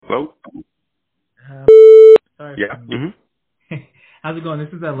Meyer Yeah. from. Mm-hmm. How's it going? This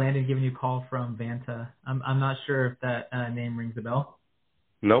is Landon giving you a call from Vanta. I'm not sure if that name rings a bell.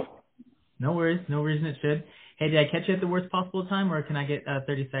 No. No worries, no reason it should. Hey, did I catch you at the worst possible time, or can I get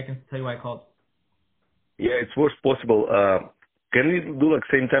 30 seconds to tell you why I called? Yeah, it's worst possible. Can we do like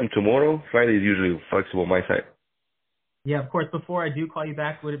same time tomorrow? Friday is usually flexible on my side. Yeah, of course. Before I do call you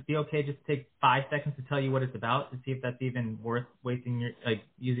back, would it be okay just to take 5 seconds to tell you what it's about to see if that's even worth wasting your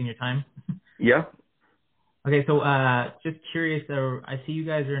using your time? Yeah. Okay, so just curious. I see you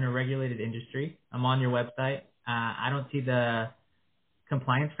guys are in a regulated industry. I'm on your website. I don't see the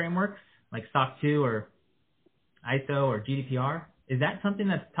compliance frameworks like SOC 2 or ISO or GDPR. Is that something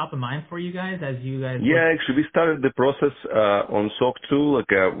that's top of mind for you guys as you guys look? Yeah, actually we started the process on SOC 2.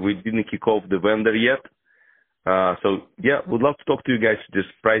 Like we didn't kick off the vendor yet. So yeah, would love to talk to you guys just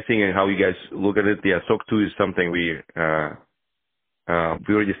pricing and how you guys look at it. Yeah, SOC 2 is something we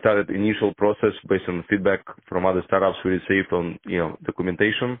already started initial process based on feedback from other startups we received on,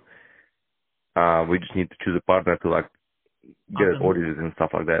 documentation. We just need to choose a partner to like get it Awesome. audited and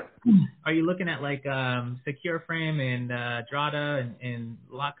stuff like that. Are you looking at like Secure Frame and Drata and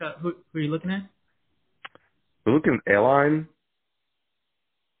Lockup? Who are you looking at? We're looking at airline.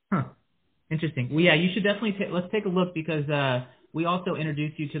 Huh. Interesting. Well, yeah, you should definitely let's take a look because we also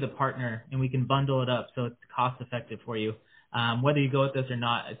introduce you to the partner and we can bundle it up so it's cost effective for you. Whether you go with this or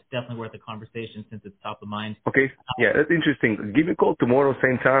not, it's definitely worth a conversation since it's top of mind. Okay. Yeah, that's interesting. Give me a call tomorrow,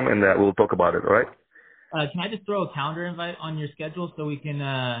 same time, and we'll talk about it, all right? Can I just throw a calendar invite on your schedule so we can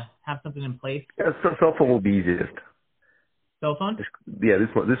have something in place? Yeah, cell phone will be easiest. Cell phone? Yeah, this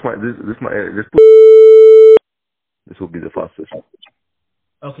will be the fastest.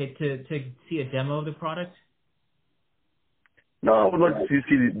 Okay, to see a demo of the product? No, I would like to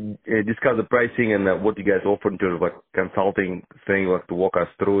discuss the pricing and what you guys offer in terms of like consulting thing, like to walk us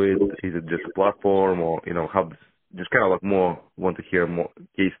through it. Is it just a platform or, how just kind of like more want to hear more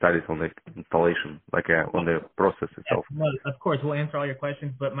case studies on the installation, like on the process Yes, itself. no, of course, we'll answer all your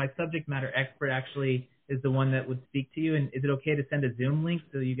questions, but my subject matter expert actually is the one that would speak to you. And is it okay to send a Zoom link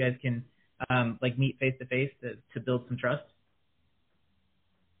so you guys can like meet face to face to build some trust?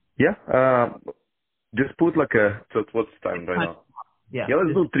 Yeah, just put like so what's the time right now? Yeah. Yeah,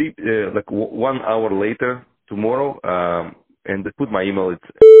 let's do 1 hour later tomorrow, and just put my email. It's,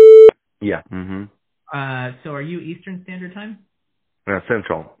 yeah, So are you Eastern Standard Time?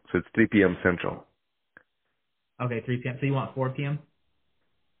 Central. So it's 3 p.m. Central. Okay, 3 p.m. So you want 4 p.m.?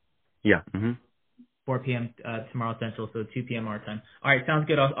 Yeah. 4 p.m. Tomorrow Central, so 2 p.m. our time. All right, sounds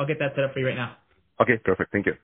good. I'll get that set up for you right now. Okay, perfect. Thank you.